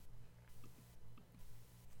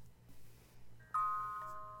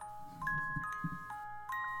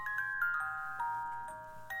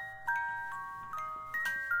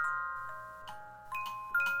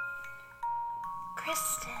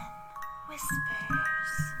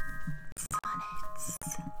Whispers,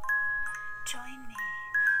 sonnets. Join me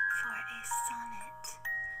for a sonnet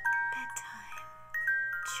bedtime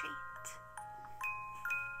treat.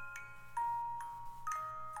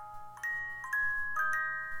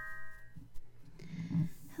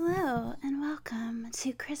 Hello and welcome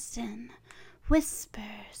to Kristen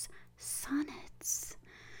Whispers Sonnets.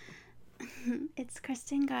 It's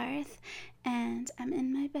Kristen Garth, and I'm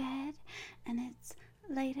in my bed, and it's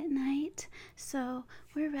late at night, so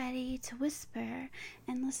we're ready to whisper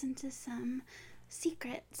and listen to some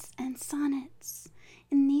secrets and sonnets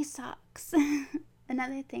in knee socks.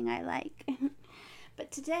 Another thing I like.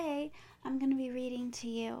 But today I'm going to be reading to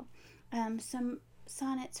you some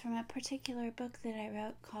sonnets from a particular book that I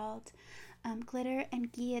wrote called Glitter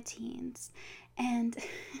and Guillotines, and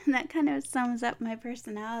that kind of sums up my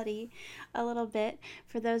personality a little bit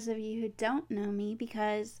for those of you who don't know me,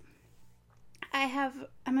 because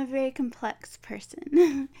I'm a very complex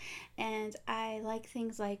person and I like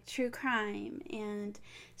things like true crime and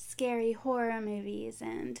scary horror movies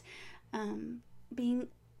and being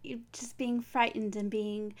frightened and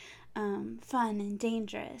being fun and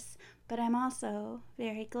dangerous. But I'm also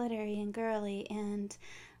very glittery and girly and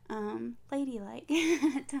ladylike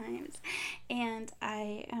at times. And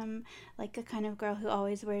I am like a kind of girl who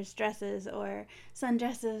always wears dresses or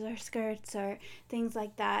sundresses or skirts or things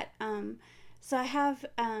like that. So I have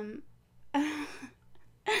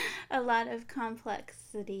a lot of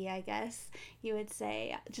complexity, I guess you would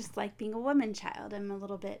say, just like being a woman child. I'm a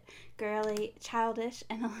little bit girly, childish,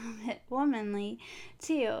 and a little bit womanly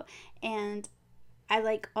too. And I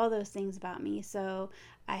like all those things about me, so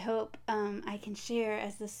I hope I can share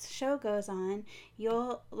as this show goes on.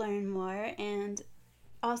 You'll learn more, and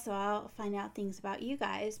also I'll find out things about you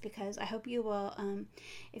guys, because I hope you will,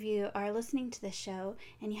 if you are listening to the show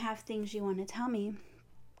and you have things you want to tell me,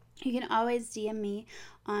 you can always DM me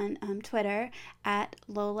on Twitter at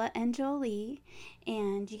Lola and Jolie,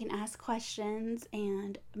 and you can ask questions,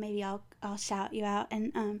 and maybe I'll shout you out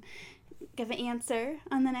and give an answer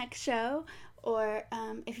on the next show. Or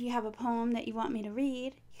if you have a poem that you want me to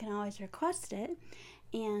read, you can always request it,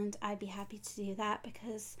 and I'd be happy to do that,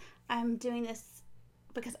 because I'm doing this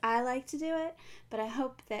because I like to do it, but I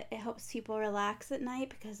hope that it helps people relax at night,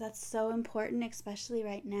 because that's so important, especially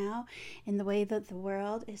right now in the way that the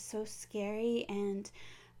world is so scary, and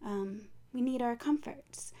we need our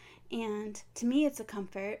comforts. And to me, it's a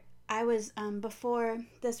comfort. I was, before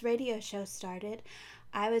this radio show started,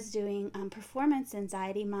 I was doing performance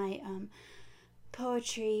anxiety, my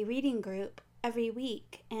poetry reading group every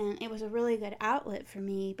week, and it was a really good outlet for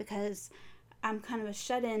me, because I'm kind of a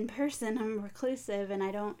shut-in person. I'm reclusive, and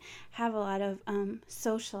I don't have a lot of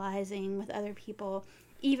socializing with other people,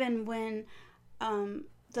 even when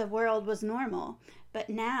the world was normal.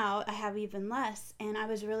 But now I have even less, and I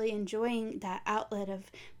was really enjoying that outlet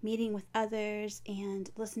of meeting with others and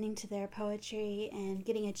listening to their poetry and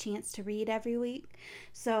getting a chance to read every week.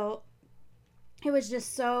 So it was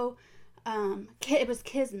just so it was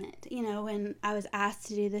kismet, when I was asked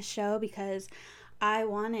to do this show, because I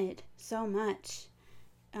wanted so much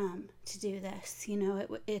to do this.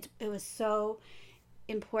 It was so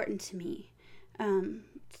important to me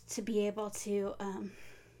to be able to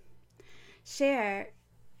share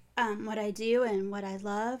what I do and what I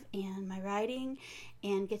love and my writing,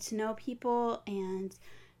 and get to know people, and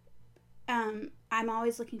I'm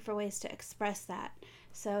always looking for ways to express that.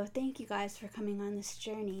 So thank you guys for coming on this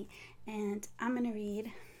journey, and I'm going to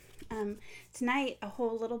read tonight a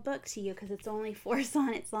whole little book to you, because it's only 4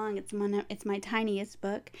 sonnets long. It's my tiniest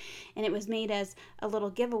book, and it was made as a little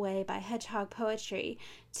giveaway by Hedgehog Poetry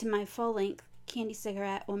to my full-length Candy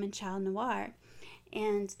Cigarette Woman Child Noir.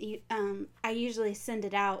 And I usually send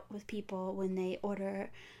it out with people when they order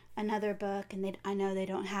another book, and I know they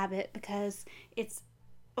don't have it, because it's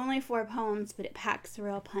only 4 poems, but it packs a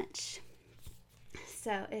real punch.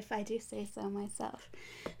 So, if I do say so myself.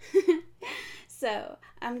 So,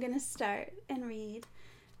 I'm going to start and read.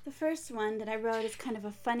 The first one that I wrote is kind of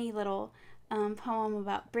a funny little poem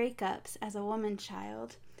about breakups as a woman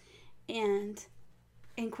child, and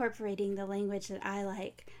incorporating the language that I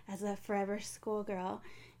like as a forever schoolgirl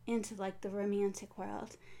into like the romantic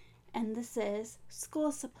world. And this is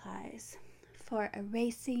School Supplies for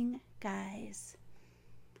Erasing Guys.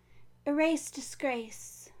 Erase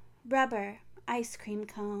disgrace, rubber, ice cream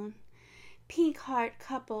cone, pink heart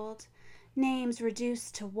coupled, names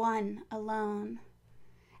reduced to one alone,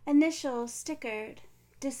 initials stickered,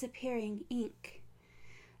 disappearing ink,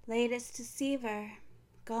 latest deceiver,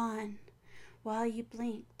 gone while you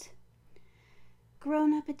blinked,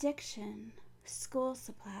 grown-up addiction, school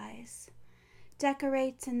supplies,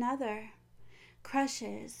 decorates another,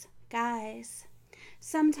 crushes, guys,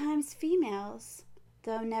 sometimes females,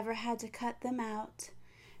 though never had to cut them out,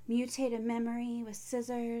 mutate a memory with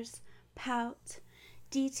scissors, pout,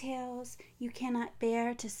 details you cannot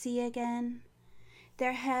bear to see again,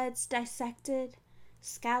 their heads dissected,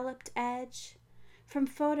 scalloped edge, from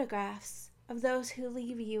photographs of those who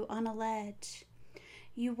leave you on a ledge.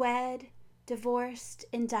 You wed, divorced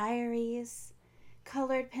in diaries,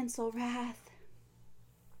 colored pencil wrath,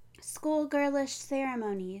 schoolgirlish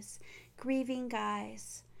ceremonies, grieving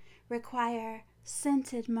guys, require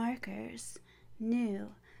scented markers, new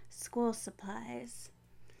school supplies.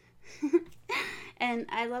 And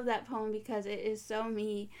I love that poem because it is so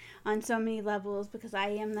me on so many levels, because I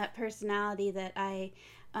am that personality that I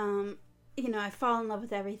fall in love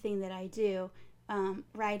with everything that I do.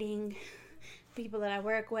 Writing, people that I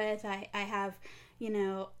work with, I have,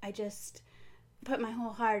 I just put my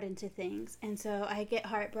whole heart into things. And so I get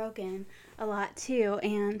heartbroken a lot too.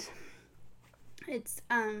 And it's,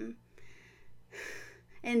 and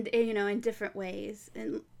in different ways,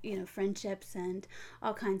 and friendships and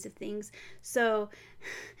all kinds of things. So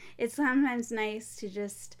it's sometimes nice to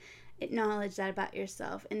just acknowledge that about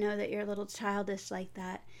yourself and know that you're a little childish like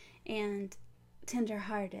that and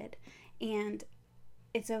tender-hearted, and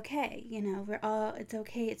it's okay. It's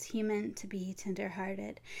okay, it's human to be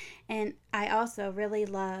tender-hearted. And I also really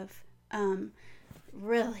love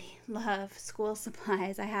school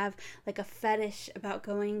supplies. I have like a fetish about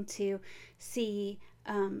going to see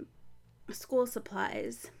school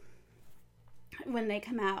supplies when they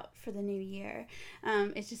come out for the new year.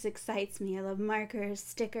 It just excites me. I love markers,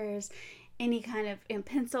 stickers, any kind of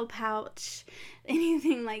pencil pouch,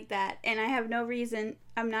 anything like that. And I have no reason.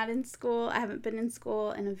 I'm not in school. I haven't been in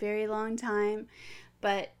school in a very long time,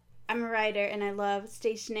 but I'm a writer and I love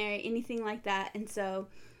stationery, anything like that. And so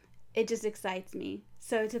it just excites me.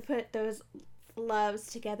 So to put those loves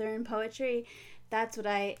together in poetry, that's what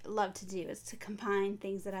I love to do, is to combine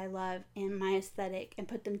things that I love in my aesthetic and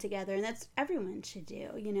put them together. And that's everyone should do.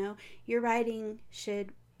 Your writing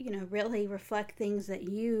should, really reflect things that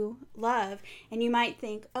you love. And you might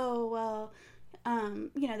think, oh, well,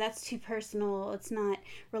 that's too personal. It's not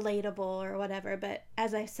relatable or whatever. But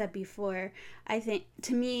as I said before, I think,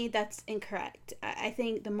 to me, that's incorrect. I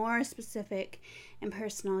think the more specific and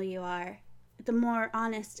personal you are, the more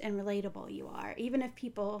honest and relatable you are. Even if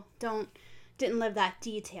people didn't live that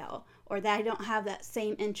detail, or that I don't have that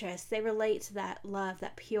same interest, they relate to that love,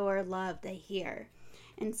 that pure love they hear.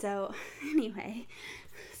 And so, anyway,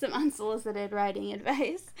 some unsolicited writing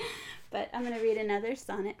advice. But I'm going to read another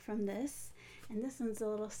sonnet from this, and this one's a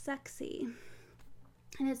little sexy.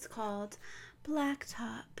 And it's called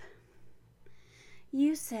Blacktop.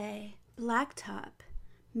 You say, blacktop,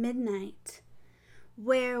 midnight,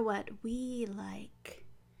 wear what we like.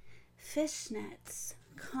 Fishnets,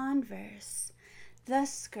 Converse, the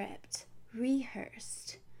script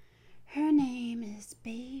rehearsed. Her name is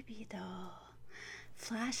Baby Doll.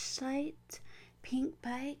 Flashlight, pink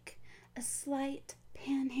bike, a slight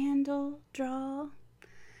panhandle drawl.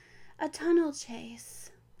 A tunnel chase,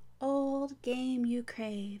 old game you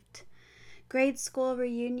craved. Grade school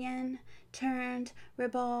reunion, turned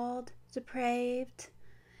ribald, depraved.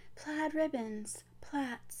 Plaid ribbons,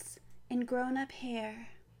 plaits, in grown-up hair.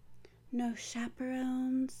 No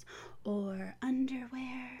chaperones or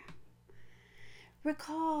underwear.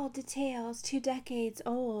 Recall details 2 decades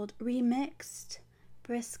old, remixed.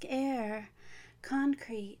 Brisk air,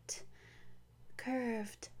 concrete,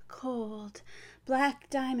 curved, cold. Black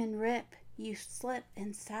diamond rip, you slip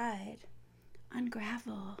inside.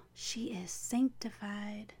 Ungravel, she is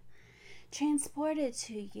sanctified. Transported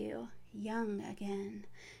to you, young again,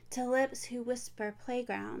 to lips who whisper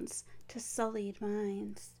playgrounds, to sullied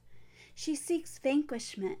minds. She seeks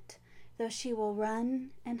vanquishment, though she will run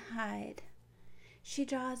and hide. She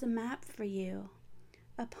draws a map for you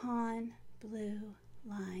upon blue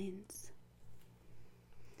lines.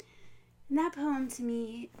 And that poem, to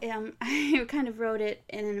me, I kind of wrote it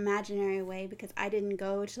in an imaginary way, because I didn't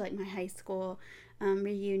go to like my high school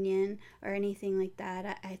reunion or anything like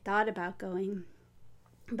that. I thought about going,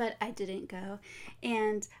 but I didn't go.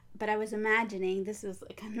 But I was imagining, this was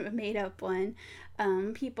kind of a made up one,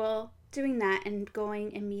 people doing that and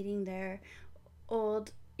going and meeting their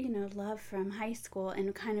old, love from high school,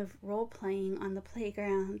 and kind of role playing on the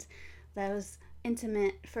playground, those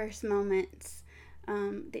intimate first moments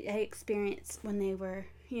that they experienced when they were,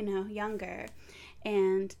 younger,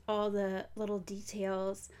 and all the little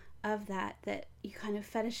details of that you kind of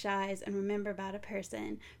fetishize and remember about a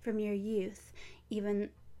person from your youth, even,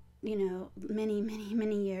 many, many,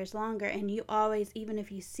 many years longer. And you always, even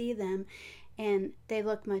if you see them and they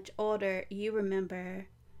look much older, you remember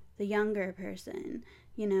the younger person.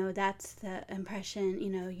 That's the impression.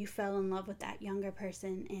 You fell in love with that younger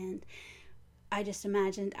person, and I just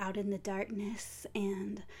imagined out in the darkness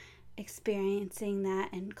and experiencing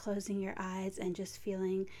that and closing your eyes and just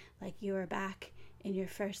feeling like you were back in your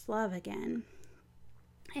first love again.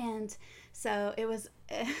 And so it was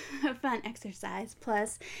a fun exercise.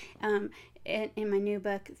 Plus, in my new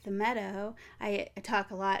book, The Meadow, I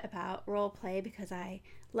talk a lot about role play because I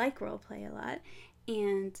like role play a lot.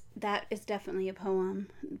 And that is definitely a poem.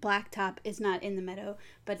 Blacktop is not in The Meadow,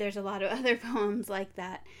 but there's a lot of other poems like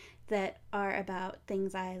that are about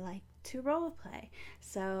things I like to role play.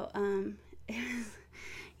 So,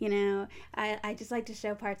 I just like to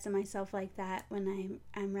show parts of myself like that when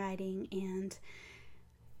I'm writing, and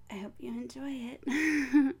I hope you enjoy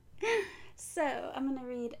it. So, I'm going to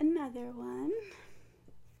read another one.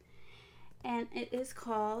 And it is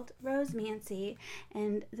called Rosemancy.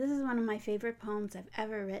 And this is one of my favorite poems I've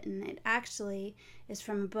ever written. It actually is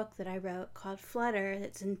from a book that I wrote called Flutter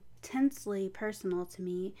that's intensely personal to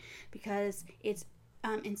me because it's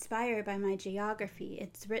inspired by my geography.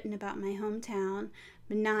 It's written about my hometown,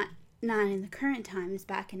 but not in the current time. It's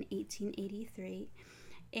back in 1883.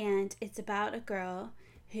 And it's about a girl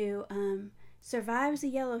who survives a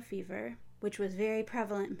yellow fever, which was very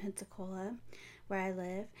prevalent in Pensacola, where I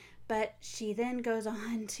live, but she then goes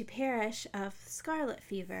on to perish of scarlet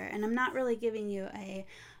fever. And I'm not really giving you a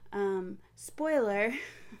spoiler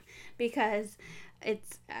because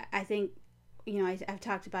I think, I've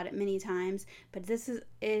talked about it many times, but it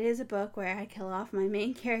is a book where I kill off my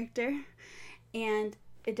main character, and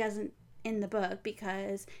it doesn't in the book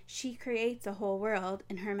because she creates a whole world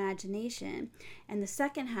in her imagination. And the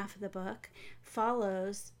second half of the book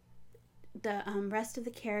follows the rest of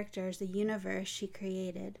the characters, the universe she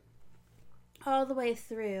created, all the way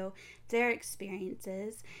through their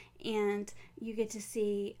experiences. And you get to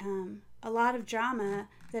see a lot of drama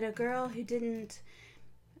that a girl who didn't,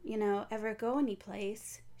 ever go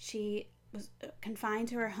anyplace. She was confined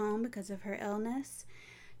to her home because of her illness.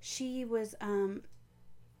 She was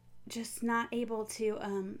just not able to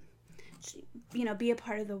be a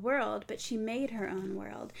part of the world, but she made her own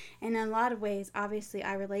world. And in a lot of ways, obviously,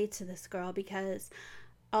 I relate to this girl because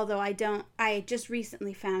although I just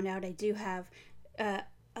recently found out I do have a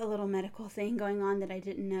little medical thing going on that I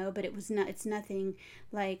didn't know, but it's nothing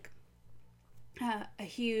like a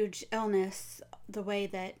huge illness the way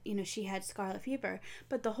that, she had scarlet fever.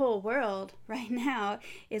 But the whole world right now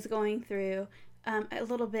is going through a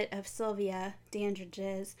little bit of Sylvia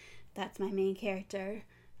Dandridge's, that's my main character,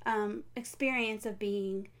 experience of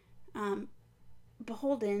being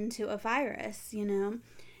beholden to a virus, and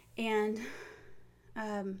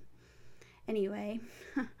anyway,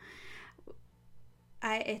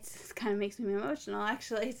 it kind of makes me emotional.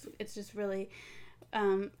 Actually, it's just really.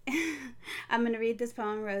 I'm going to read this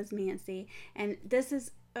poem, Rosemancy, and this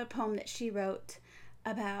is a poem that she wrote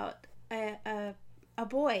about a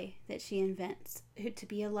boy that she invents to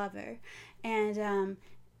be a lover, and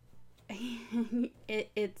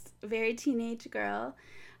it's a very teenage girl,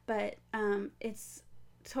 but it's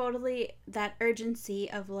totally that urgency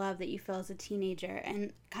of love that you feel as a teenager,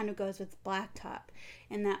 and kind of goes with Blacktop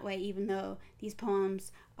in that way, even though these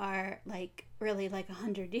poems are really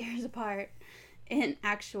 100 years apart in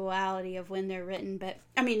actuality of when they're written. But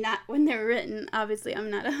I mean, not when they're written, obviously I'm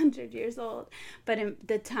not 100 years old, but in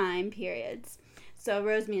the time periods. So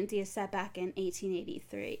Rosemancy is set back in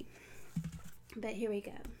 1883. But here we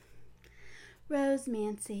go.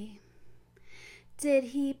 Rosemancy. Did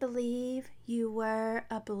he believe you were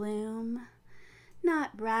a bloom,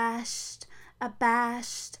 not rashed,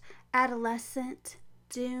 abashed, adolescent,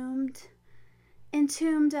 doomed,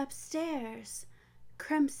 entombed upstairs,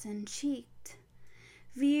 crimson-cheeked,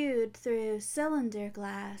 viewed through cylinder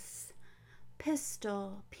glass,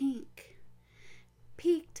 pistol pink,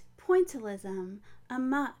 peaked pointillism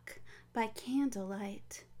amuck by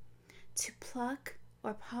candlelight, to pluck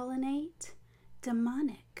or pollinate,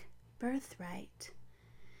 demonic birthright?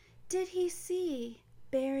 Did he see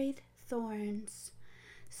buried thorns,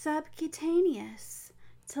 subcutaneous,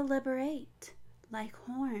 to liberate like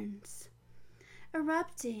horns?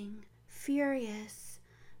 Erupting, furious,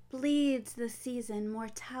 bleeds the season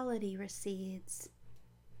mortality recedes.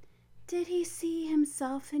 Did he see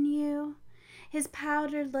himself in you, his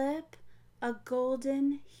powdered lip a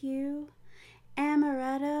golden hue,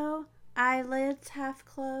 amaretto, eyelids half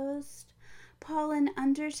closed, pollen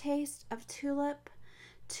undertaste of tulip,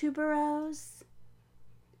 tuberose?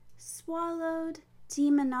 Swallowed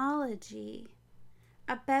demonology,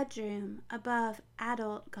 a bedroom above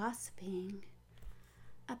adult gossiping,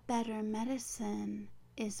 a better medicine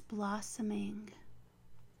is blossoming.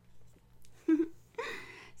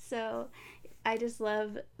 So I just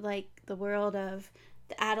love like the world of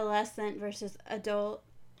the adolescent versus adult.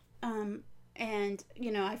 And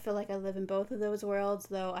I feel like I live in both of those worlds,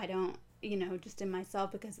 though I don't, just in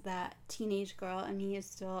myself, because that teenage girl in me is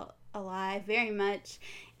still alive very much,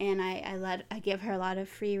 and I give her a lot of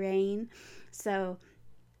free reign. So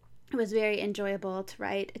it was very enjoyable to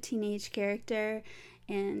write a teenage character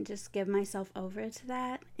and just give myself over to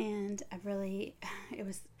that. And I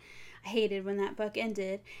hated when that book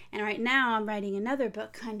ended. And right now I'm writing another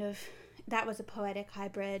book, that was a poetic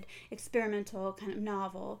hybrid experimental kind of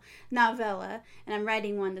novella, and I'm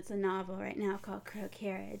writing one that's a novel right now called Crow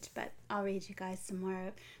Carriage, but I'll read you guys some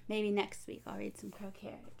more. Maybe next week I'll read some Crow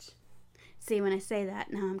Carriage. See, when I say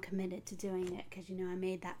that, now I'm committed to doing it, because I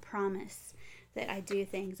made that promise that I do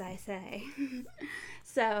things I say.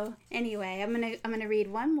 So anyway, I'm gonna read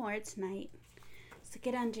one more tonight, so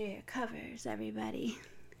get under your covers, everybody,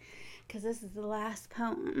 because this is the last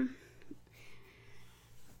poem.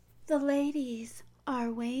 The ladies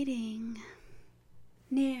are waiting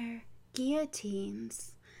near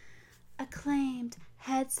guillotines, acclaimed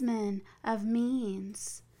headsmen of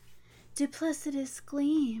means, duplicitous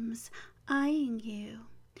gleams eyeing you,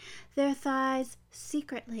 their thighs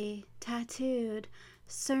secretly tattooed,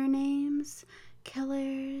 surnames,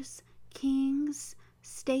 killers, kings,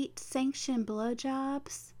 state-sanctioned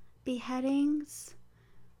blowjobs, beheadings.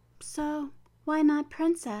 So why not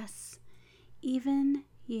princess? Even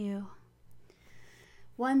you.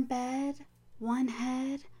 One bed, one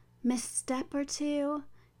head, misstep or two,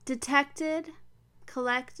 detected,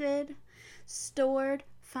 collected, stored,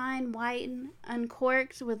 fine whitened,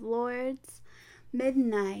 uncorked with lords,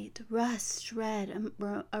 midnight, rust red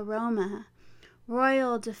aroma,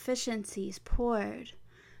 royal deficiencies poured,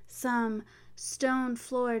 some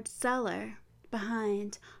stone-floored cellar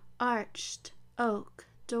behind arched oak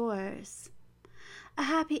doors. A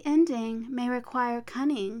happy ending may require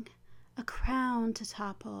cunning, a crown to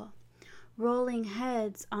topple, rolling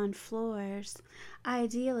heads on floors,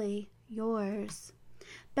 ideally yours.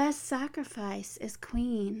 Best sacrifice is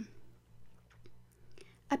queen.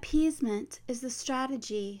 Appeasement is the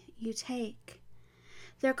strategy you take.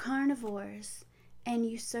 They're carnivores, and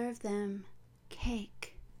you serve them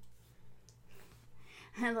cake.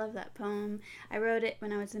 I love that poem. I wrote it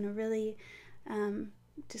when I was in a really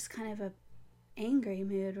just kind of a angry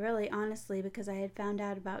mood, really, honestly, because I had found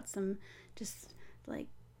out about some just like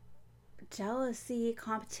jealousy,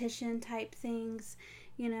 competition type things,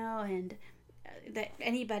 and that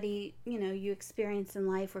anybody, you experience in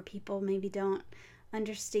life where people maybe don't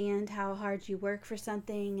understand how hard you work for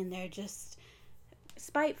something, and they're just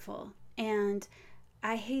spiteful. And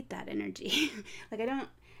I hate that energy.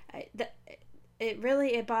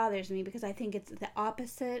 It bothers me, because I think it's the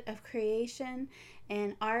opposite of creation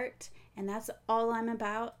and art, and that's all I'm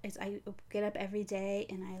about. Is I get up every day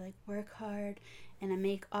and I work hard and I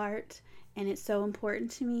make art, and it's so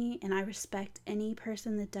important to me, and I respect any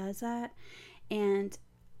person that does that. And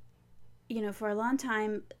for a long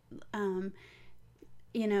time,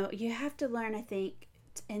 you have to learn, I think,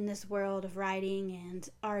 in this world of writing and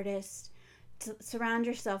artists, to surround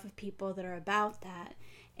yourself with people that are about that,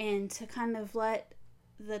 and to kind of let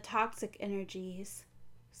the toxic energies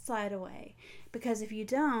slide away. Because if you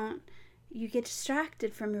don't, you get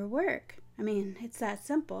distracted from your work. I mean, it's that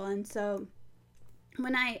simple. And so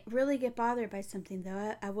when I really get bothered by something,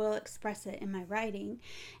 though, I will express it in my writing.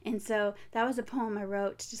 And so that was a poem I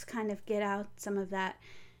wrote to just kind of get out some of that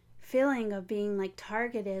feeling of being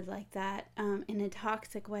targeted like that, in a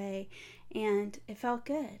toxic way. And it felt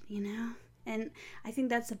good, And I think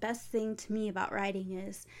that's the best thing to me about writing,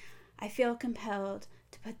 is I feel compelled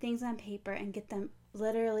to put things on paper and get them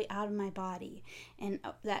literally out of my body and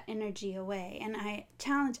that energy away. And I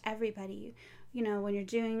challenge everybody, when you're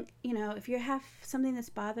doing, if you have something that's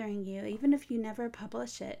bothering you, even if you never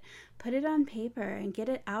publish it, put it on paper and get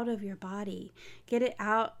it out of your body. Get it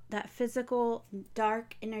out, that physical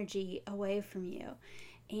dark energy away from you.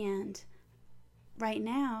 And right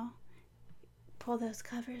now, pull those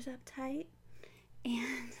covers up tight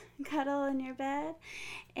and cuddle in your bed.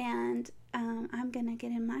 And I'm gonna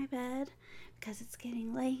get in my bed, because it's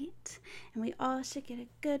getting late and we all should get a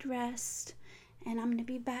good rest. And I'm gonna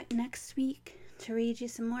be back next week to read you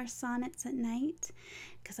some more sonnets at night,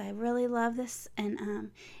 because I really love this.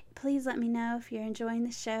 And please let me know if you're enjoying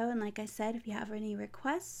the show. And like I said, if you have any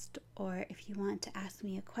requests, or if you want to ask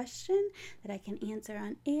me a question that I can answer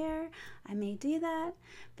on air, I may do that.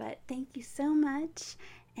 But thank you so much,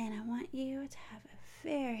 and I want you to have a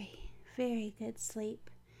very, very good sleep.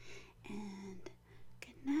 And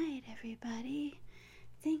good night, everybody.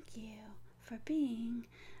 Thank you for being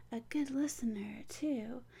a good listener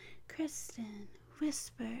to Kristen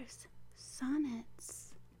Whispers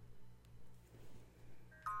Sonnets.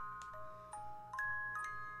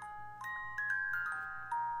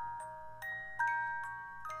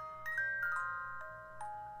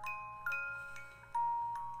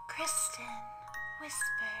 Kristen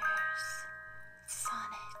Whispers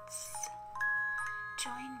Sonnets.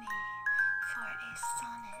 Join me for a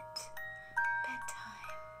sonnet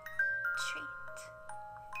bedtime treat.